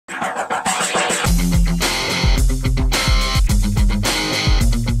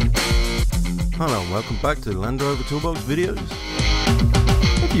welcome back to the Land Rover Toolbox videos.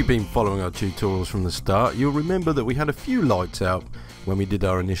 If you've been following our tutorials from the start, you'll remember that we had a few lights out when we did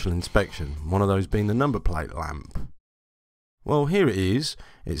our initial inspection, one of those being the number plate lamp. Well, here it is.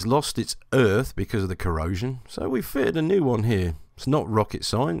 It's lost its earth because of the corrosion, so we fitted a new one here. It's not rocket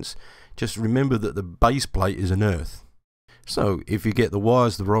science, just remember that the base plate is an earth. So if you get the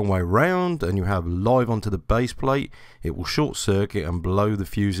wires the wrong way round and you have live onto the base plate, it will short circuit and blow the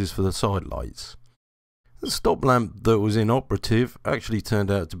fuses for the side lights. The stop lamp that was inoperative actually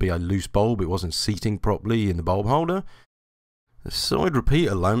turned out to be a loose bulb. It wasn't seating properly in the bulb holder. The side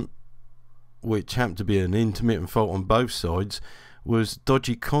repeater lamp, which happened to be an intermittent fault on both sides, was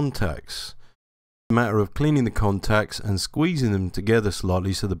dodgy contacts. A matter of cleaning the contacts and squeezing them together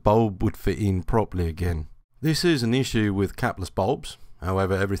slightly so the bulb would fit in properly again. This is an issue with capless bulbs,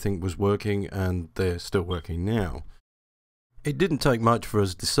 however everything was working and they're still working now. It didn't take much for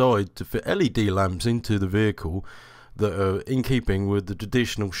us to decide to fit LED lamps into the vehicle that are in keeping with the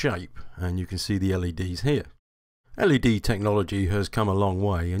traditional shape, and you can see the LEDs here. LED technology has come a long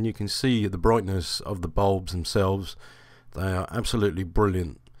way, and you can see the brightness of the bulbs themselves. They are absolutely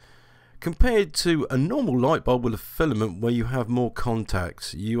brilliant. Compared to a normal light bulb with a filament where you have more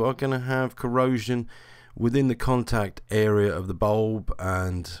contacts, you are going to have corrosion within the contact area of the bulb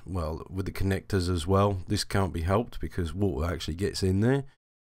and, well, with the connectors as well. This can't be helped because water actually gets in there.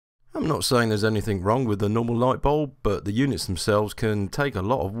 I'm not saying there's anything wrong with the normal light bulb, but the units themselves can take a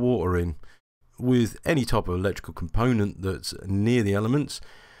lot of water in. With any type of electrical component that's near the elements,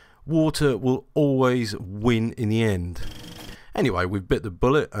 water will always win in the end. Anyway, we've bit the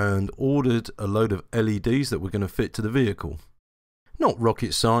bullet and ordered a load of LEDs that we're going to fit to the vehicle. Not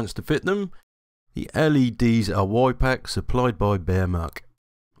rocket science to fit them. The LEDs are WIPC supplied by Bearmuck.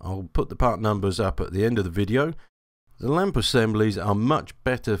 I'll put the part numbers up at the end of the video. The lamp assemblies are much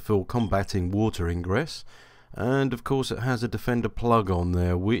better for combating water ingress, and of course it has a Defender plug on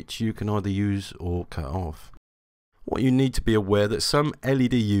there which you can either use or cut off. What you need to be aware that some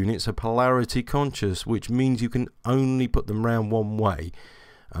LED units are polarity conscious, which means you can only put them round one way.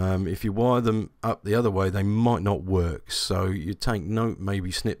 If you wire them up the other way they might not work, so you take note,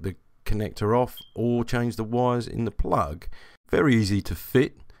 maybe snip the connector off or change the wires in the plug. Very easy to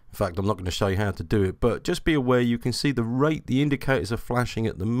fit. In fact, I'm not going to show you how to do it, but just be aware you can see the rate the indicators are flashing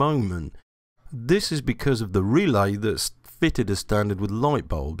at the moment. This is because of the relay that's fitted as standard with light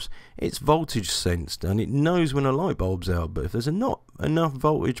bulbs. It's voltage sensed and it knows when a light bulb's out, but if there's not enough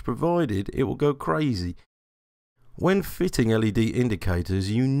voltage provided, it will go crazy. When fitting LED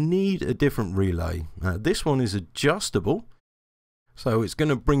indicators, you need a different relay. Now, this one is adjustable, so it's going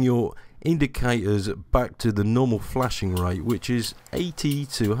to bring your indicators back to the normal flashing rate, which is 80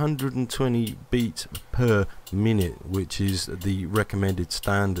 to 120 beats per minute, which is the recommended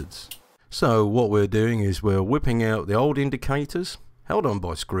standards. So what we're doing is we're whipping out the old indicators, held on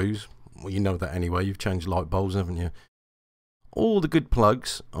by screws. Well, you know that anyway, you've changed light bulbs, haven't you? All the good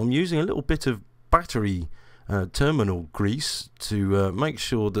plugs. I'm using a little bit of battery terminal grease to make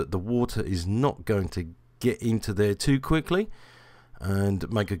sure that the water is not going to get into there too quickly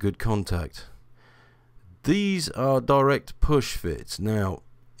and make a good contact. These are direct push fits. Now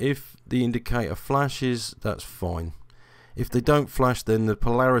if the indicator flashes, that's fine. If they don't flash, then the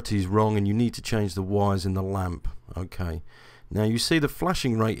polarity is wrong and you need to change the wires in the lamp. Okay, now you see the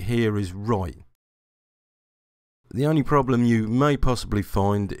flashing rate here is right. The only problem you may possibly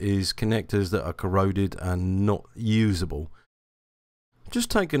find is connectors that are corroded and not usable.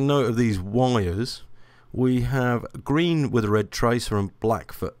 Just take a note of these wires. We have green with a red tracer and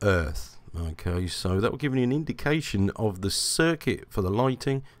black for earth. Okay, so that will give you an indication of the circuit for the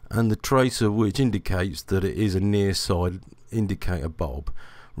lighting, and the tracer which indicates that it is a near side indicator bulb.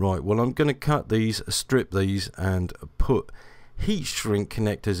 Right, well I'm going to cut these, strip these and put heat shrink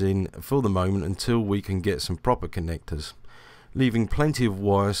connectors in for the moment until we can get some proper connectors, leaving plenty of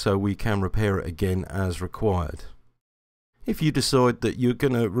wire so we can repair it again as required. If you decide that you're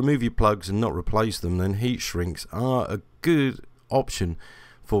going to remove your plugs and not replace them, then heat shrinks are a good option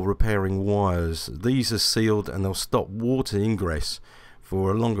for repairing wires. These are sealed and they'll stop water ingress for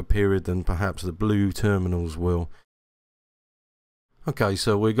a longer period than perhaps the blue terminals will. Okay,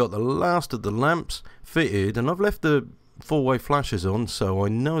 so we've got the last of the lamps fitted, and I've left the four-way flashers on so I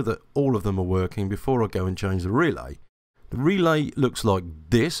know that all of them are working before I go and change the relay. The relay looks like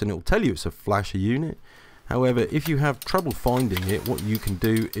this and it will tell you it's a flasher unit. However, if you have trouble finding it, what you can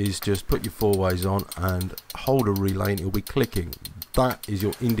do is just put your four ways on and hold a relay and it will be clicking. That is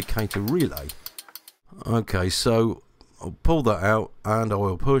your indicator relay. Okay, so I'll pull that out and I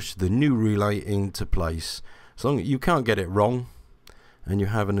will push the new relay into place. So you can't get it wrong. and you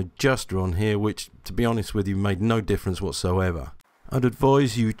have an adjuster on here which, to be honest with you, made no difference whatsoever. I'd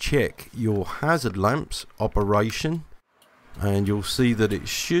advise you check your hazard lamps operation, and you'll see that it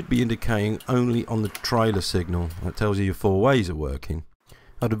should be indicating only on the trailer signal. That tells you your four ways are working.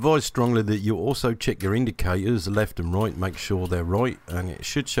 I'd advise strongly that you also check your indicators left and right, make sure they're right, and it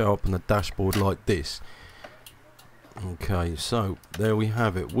should show up on the dashboard like this. Okay, so there we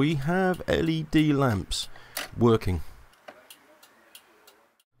have it. We have LED lamps working.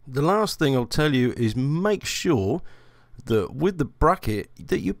 The last thing I'll tell you is make sure that with the bracket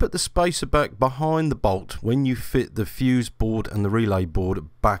that you put the spacer back behind the bolt when you fit the fuse board and the relay board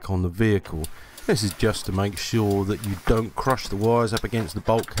back on the vehicle. This is just to make sure that you don't crush the wires up against the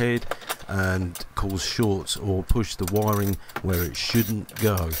bulkhead and cause shorts or push the wiring where it shouldn't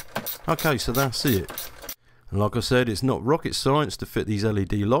go. Okay, so that's it. And like I said, it's not rocket science to fit these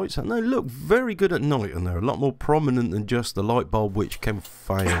LED lights, and they look very good at night, and they're a lot more prominent than just the light bulb which can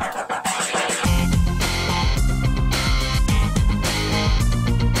fail.